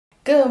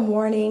Good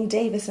morning,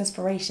 Davis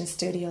Inspiration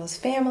Studios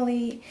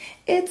family.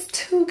 It's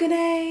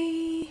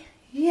Tugane.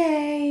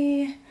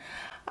 Yay!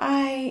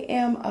 I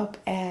am up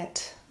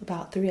at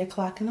about 3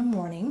 o'clock in the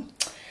morning.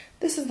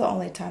 This is the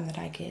only time that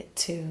I get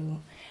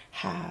to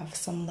have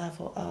some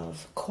level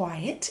of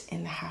quiet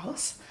in the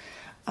house.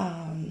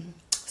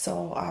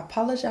 So I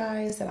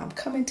apologize that I'm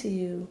coming to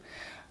you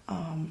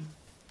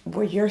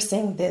where you're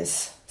seeing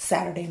this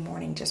Saturday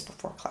morning just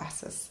before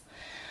classes.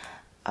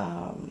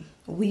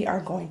 We are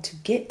going to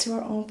get to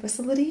our own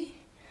facility.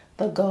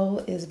 The goal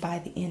is by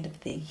the end of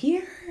the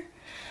year,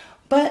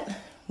 but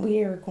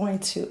we are going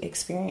to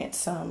experience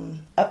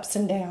some ups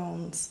and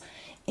downs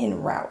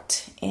en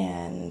route.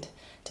 And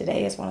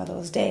today is one of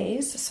those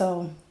days.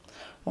 So I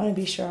want to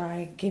be sure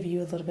I give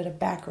you a little bit of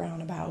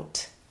background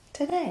about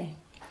today.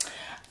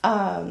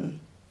 I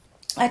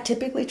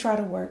typically try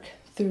to work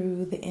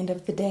through the end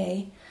of the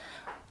day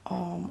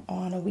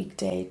on a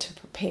weekday to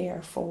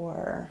prepare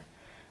for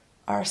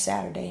our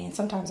Saturday, and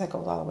sometimes that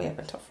goes all the way up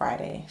until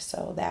Friday.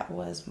 So that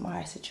was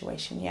my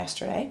situation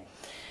yesterday.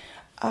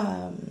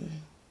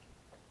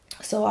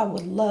 So I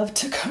would love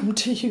to come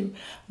to you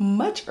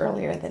much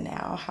earlier than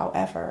now.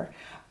 However,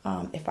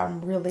 if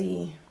I'm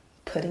really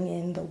putting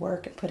in the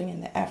work and putting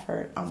in the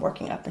effort, I'm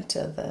working up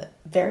until the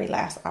very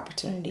last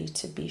opportunity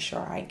to be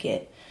sure I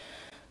get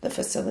the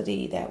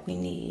facility that we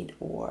need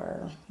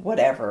or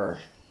whatever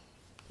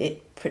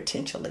it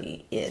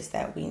potentially is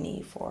that we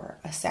need for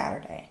a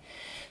Saturday.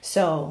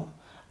 So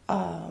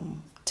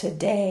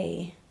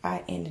today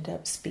I ended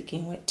up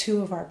speaking with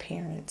two of our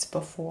parents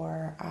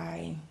before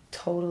I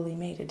totally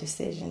made a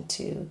decision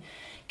to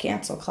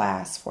cancel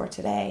class for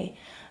today.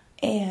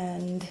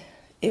 And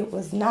it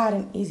was not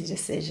an easy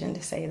decision,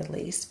 to say the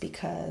least,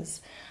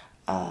 because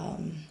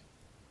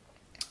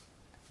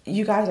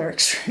you guys are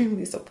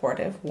extremely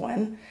supportive,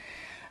 one.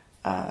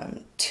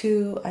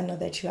 Two, I know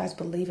that you guys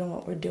believe in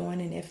what we're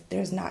doing, and if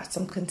there's not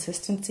some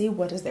consistency,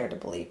 what is there to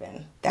believe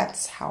in?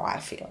 That's how I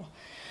feel.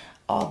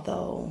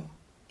 Although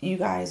you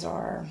guys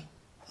are,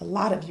 a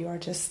lot of you are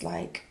just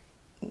like,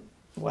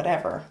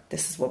 whatever,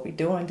 this is what we're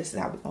doing, this is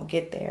how we're going to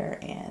get there.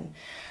 And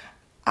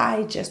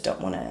I just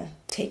don't want to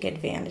take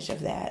advantage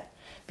of that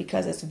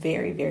because it's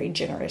very, very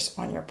generous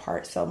on your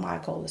part. So my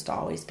goal is to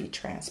always be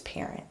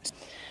transparent.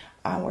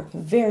 I'm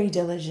working very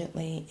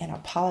diligently and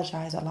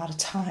apologize a lot of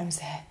times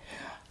that,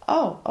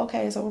 oh,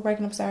 okay, so we're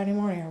breaking up Saturday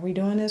morning. Are we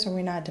doing this or are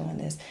we not doing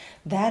this?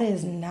 That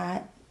is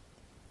not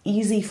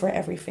easy for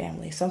every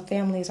family. Some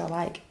families are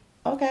like,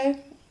 okay,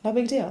 no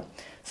big deal.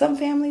 Some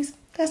families,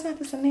 that's not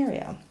the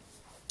scenario.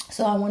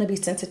 So I want to be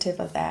sensitive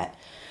of that,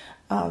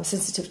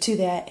 sensitive to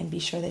that, and be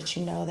sure that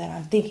you know that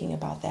I'm thinking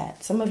about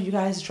that. Some of you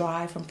guys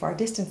drive from far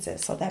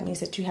distances, so that means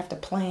that you have to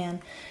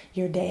plan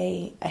your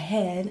day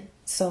ahead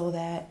so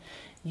that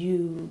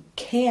you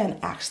can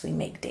actually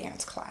make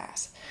dance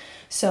class.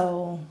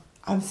 So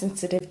I'm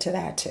sensitive to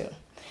that too.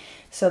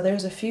 So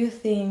there's a few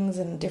things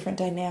and different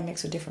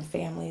dynamics with different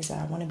families that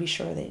I want to be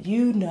sure that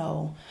you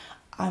know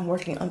I'm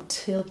working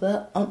until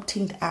the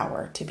umpteenth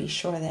hour to be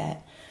sure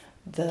that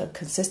the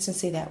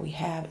consistency that we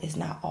have is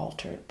not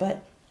altered.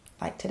 But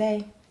like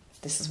today,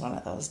 this is one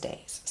of those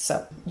days.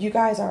 So you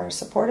guys are a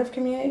supportive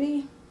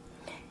community,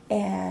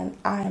 and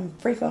I'm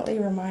frequently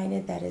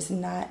reminded that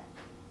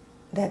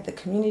that the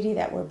community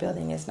that we're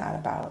building is not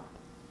about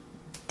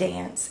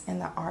dance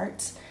and the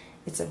arts.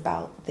 It's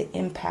about the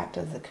impact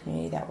of the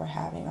community that we're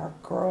having. Our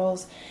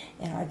girls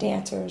and our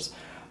dancers,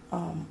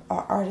 our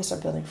artists are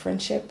building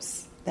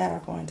friendships that are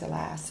going to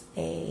last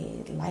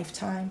a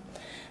lifetime.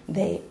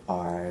 They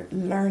are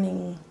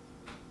learning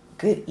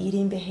good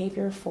eating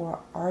behavior for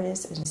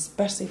artists and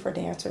especially for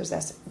dancers.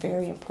 That's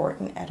very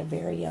important at a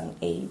very young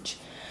age.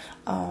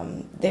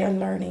 They're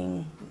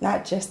learning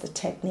not just the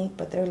technique,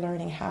 but they're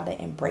learning how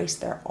to embrace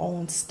their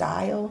own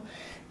style.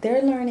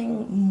 They're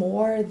learning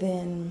more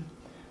than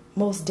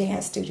most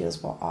dance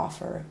studios will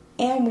offer.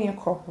 And we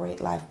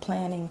incorporate life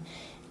planning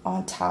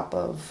on top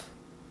of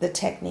the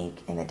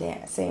technique and the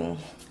dancing.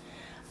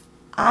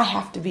 I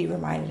have to be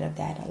reminded of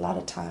that. A lot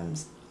of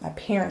times my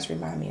parents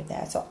remind me of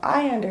that. So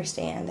I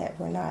understand that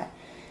we're not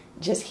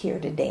just here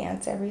to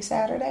dance every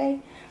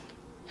Saturday.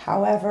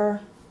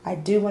 However, I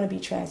do want to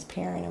be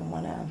transparent and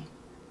want to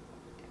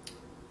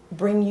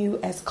bring you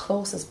as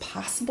close as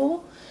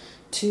possible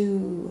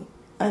to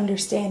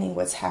understanding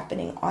what's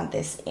happening on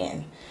this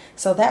end.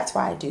 So that's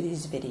why I do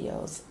these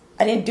videos.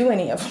 I didn't do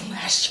any of them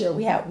last year.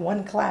 We had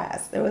one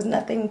class. There was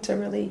nothing to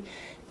really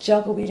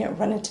juggle. We didn't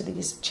run into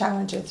these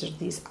challenges or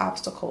these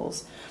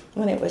obstacles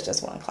when it was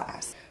just one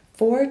class.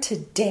 For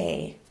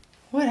today,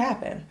 what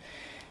happened?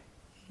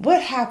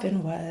 What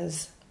happened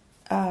was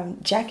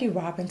Jackie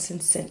Robinson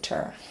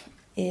Center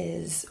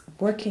is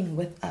working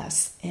with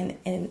us in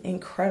an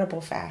incredible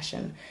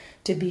fashion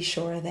to be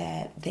sure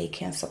that they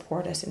can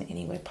support us in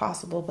any way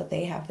possible, but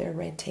they have their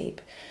red tape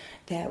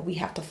that we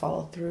have to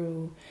follow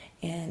through.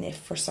 And if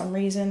for some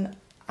reason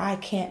I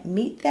can't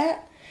meet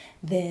that,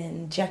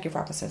 then Jackie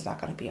Robinson's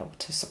not going to be able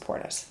to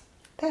support us.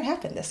 That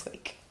happened this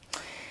week.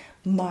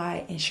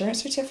 My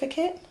insurance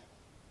certificate,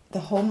 the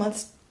whole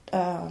month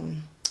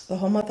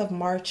of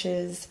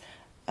March's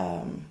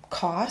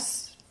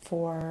costs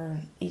for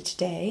each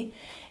day,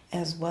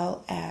 as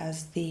well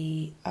as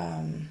the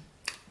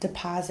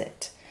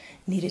deposit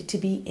needed to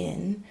be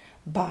in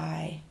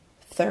by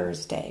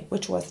Thursday,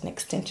 which was an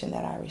extension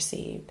that I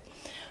received.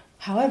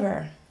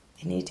 However,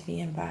 it needed to be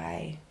in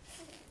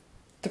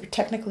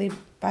technically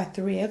by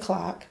 3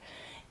 o'clock,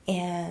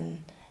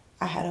 and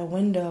I had a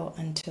window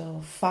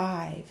until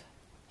 5.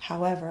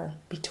 However,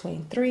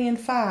 between 3 and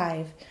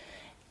 5,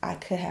 I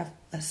could have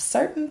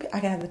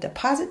the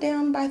deposit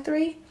down by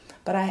 3,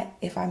 but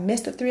if I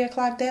missed the 3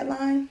 o'clock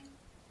deadline,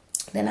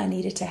 then I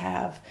needed to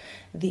have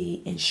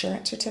the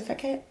insurance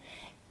certificate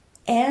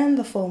and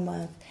the full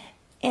month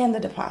and the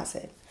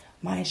deposit.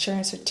 My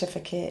insurance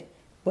certificate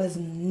was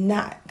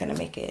not going to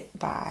make it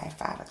by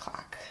 5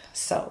 o'clock.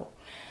 So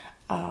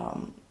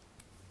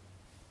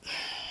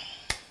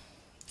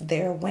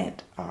there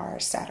went our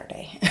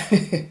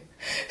Saturday.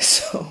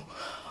 So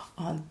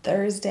on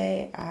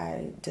Thursday,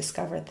 I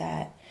discovered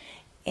that.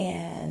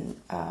 And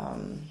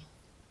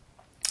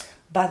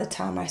by the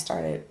time I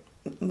started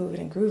moving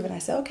and grooving, I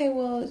said, okay,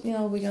 well,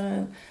 we're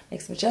going to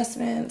make some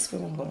adjustments. We're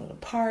going to go to the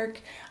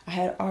park. I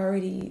had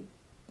already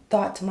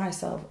thought to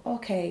myself,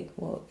 okay,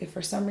 well, if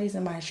for some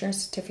reason my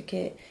insurance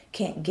certificate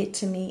can't get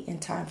to me in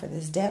time for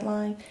this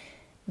deadline,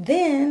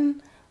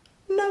 then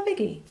no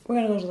biggie. We're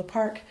going to go to the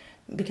park,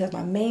 because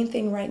my main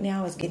thing right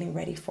now is getting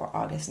ready for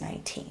August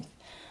 19th.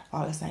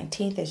 August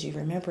 19th, as you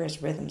remember,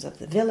 is Rhythms of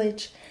the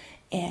Village,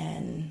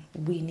 and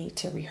we need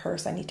to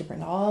rehearse. I need to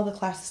bring all the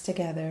classes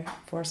together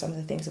for some of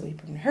the things that we've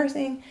been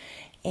rehearsing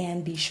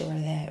and be sure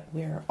that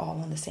we're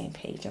all on the same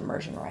page,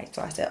 immersion right.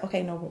 So I said,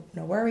 okay, no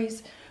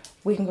worries.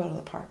 We can go to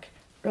the park.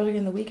 Earlier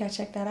in the week, I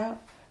checked that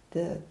out.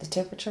 The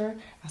temperature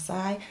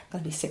outside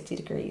going to be 60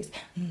 degrees.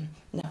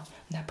 No, I'm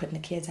not putting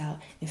the kids out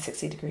in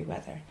 60-degree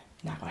weather.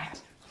 Not going to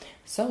happen.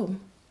 So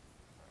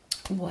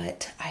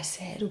what I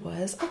said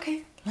was,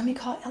 okay, let me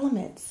call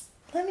Elements.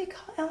 I'm going to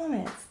call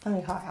Elements.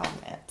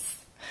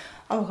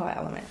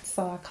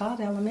 So I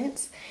called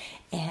Elements,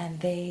 and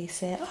they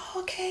said, oh,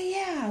 okay,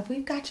 yeah,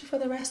 we've got you for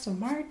the rest of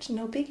March.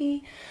 No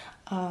biggie.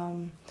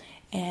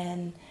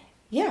 And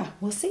yeah,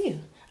 we'll see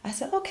you. I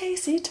said, okay,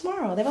 see you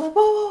tomorrow. They were like,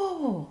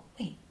 whoa,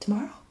 wait,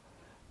 tomorrow?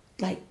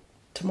 Like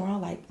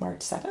March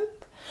 7th?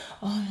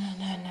 Oh,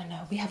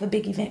 no. We have a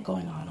big event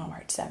going on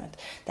March 7th.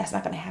 That's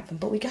not going to happen.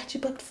 But we got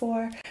you booked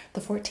for the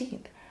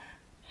 14th.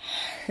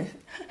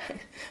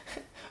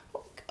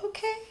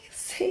 Okay,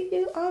 see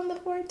you on the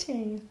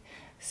 14th.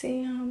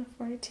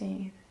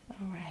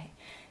 All right.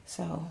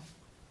 So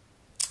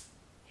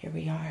here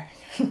we are.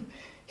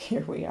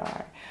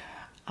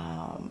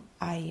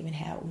 I even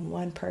had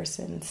one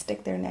person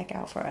stick their neck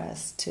out for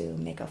us to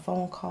make a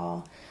phone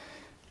call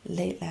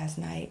late last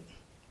night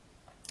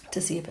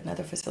to see if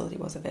another facility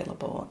was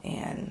available,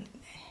 and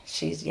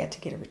she's yet to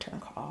get a return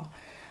call.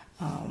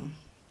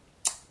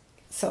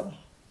 So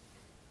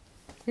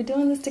we're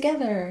doing this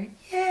together.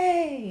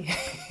 Yay!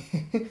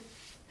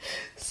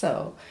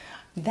 So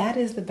that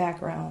is the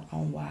background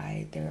on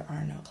why there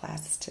are no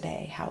classes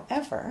today.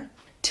 However,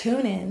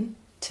 tune in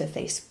to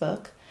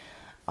Facebook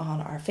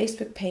on our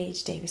Facebook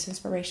page, Davis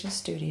Inspiration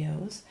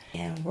Studios,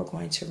 and we're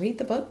going to read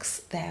the books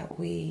that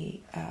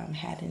we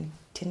had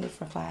intended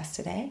for class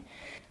today.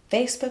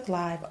 Facebook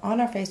Live on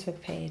our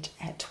Facebook page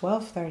at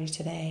 12:30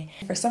 today.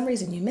 If for some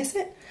reason you miss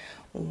it,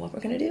 what we're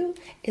going to do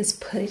is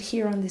put it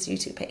here on this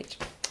YouTube page.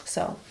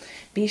 So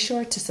be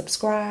sure to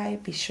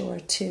subscribe. Be sure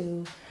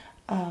to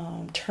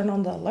turn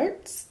on the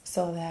alerts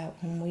so that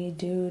when we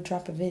do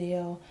drop a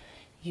video,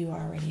 you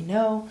already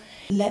know.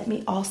 Let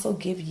me also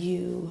give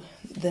you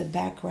the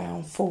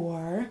background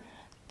for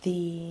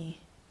the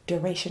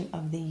duration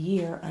of the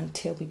year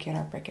until we get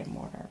our brick and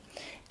mortar.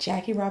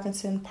 Jackie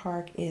Robinson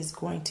Park is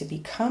going to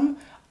become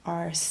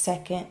our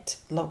second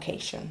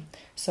location.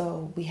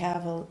 So we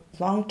have a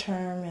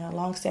long-term and a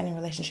long-standing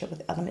relationship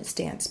with Elements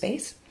Dance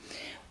Space.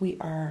 We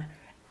are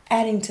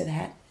adding to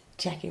that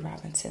Jackie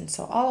Robinson.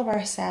 So all of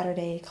our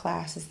Saturday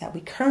classes that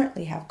we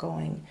currently have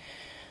going,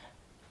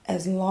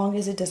 as long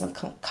as it doesn't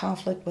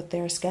conflict with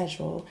their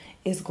schedule,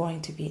 is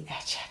going to be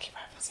at Jackie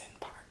Robinson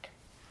Park.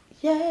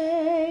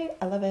 Yay!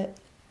 I love it.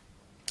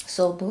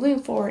 So moving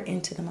forward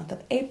into the month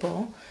of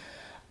April,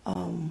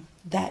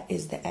 that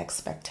is the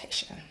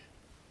expectation.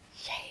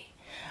 Yay!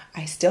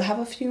 I still have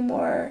a few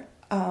more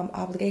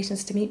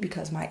obligations to meet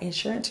because my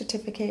insurance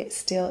certificate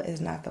still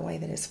is not the way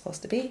that it's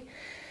supposed to be.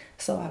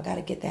 So I've got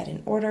to get that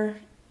in order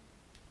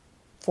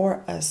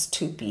for us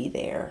to be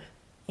there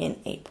in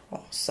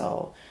April.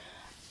 So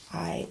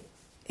I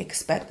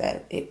expect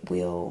that it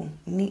will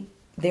meet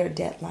their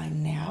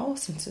deadline now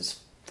since it's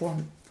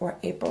for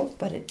April,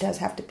 but it does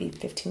have to be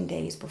 15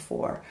 days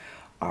before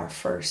our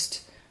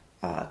first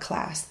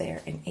class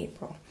there in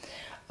April.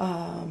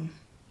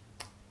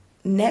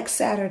 Next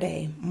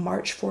Saturday,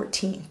 March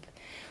 14th,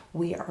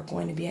 we are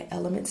going to be at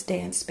Elements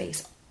Dance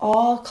Space.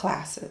 All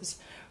classes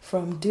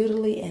from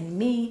Doodly and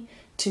me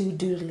to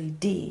Doodly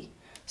D.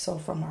 So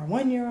from our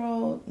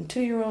 1-year-old and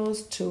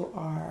 2-year-olds to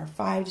our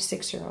 5 to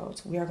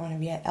 6-year-olds, we are going to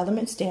be at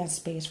Elements Dance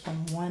Space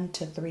from 1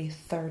 to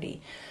 3:30.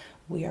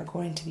 We are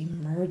going to be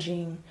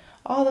merging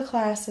all the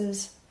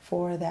classes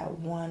for that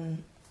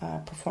one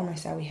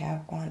performance that we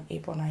have on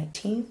April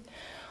 19th.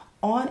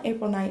 On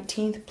April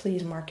 19th,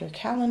 please mark your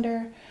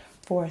calendar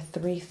for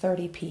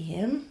 3:30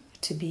 p.m.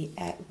 to be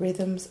at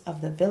Rhythms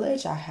of the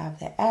Village. I have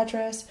the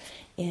address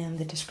in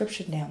the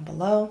description down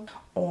below.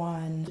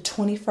 On the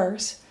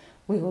 21st,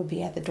 we will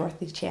be at the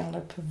Dorothy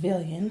Chandler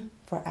Pavilion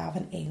for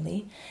Alvin,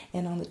 Ailey.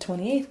 And on the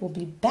 28th, we'll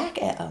be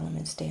back at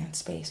Elements Dance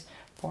Space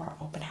for our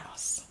open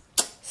house.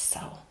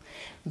 So,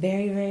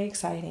 very, very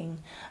exciting.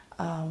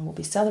 We'll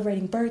be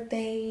celebrating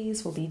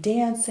birthdays. We'll be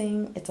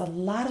dancing. It's a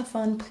lot of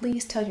fun.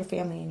 Please tell your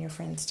family and your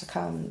friends to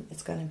come.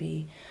 It's going to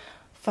be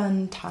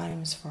fun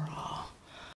times for all.